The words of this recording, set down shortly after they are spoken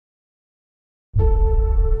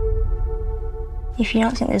If you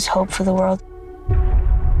don't think there's hope for the world,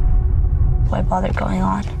 why bother going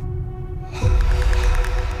on?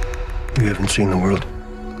 You haven't seen the world,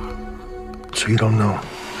 so you don't know.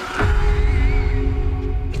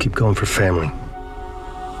 You keep going for family.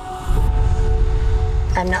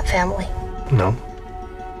 I'm not family. No.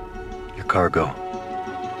 You're cargo.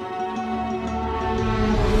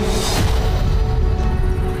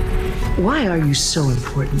 Why are you so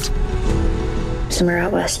important? Somewhere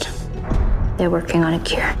out west, they're working on a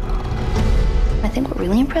cure. I think what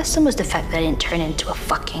really impressed them was the fact that I didn't turn into a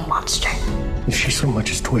fucking monster. If she so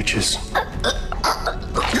much as twitches,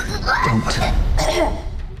 don't.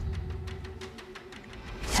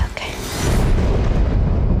 Okay.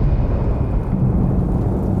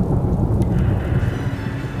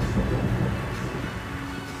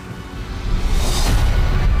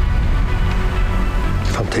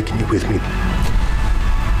 If I'm taking you with me,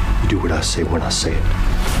 you do what I say when I say it.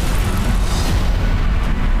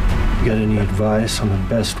 You got any advice on the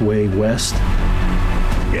best way west?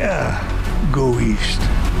 Yeah, go east.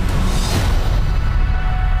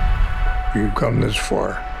 You've come this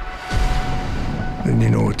far, then you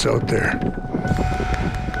know what's out there.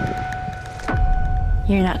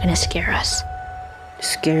 You're not gonna scare us.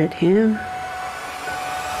 Scared him?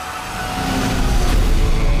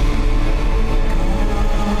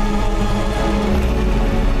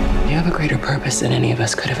 You have a greater purpose than any of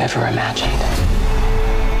us could have ever imagined.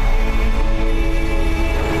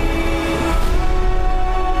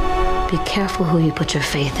 Be careful who you put your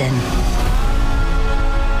faith in.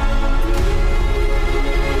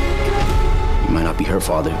 You might not be her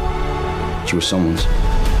father, but you were someone's.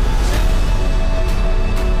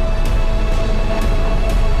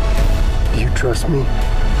 Do you trust me?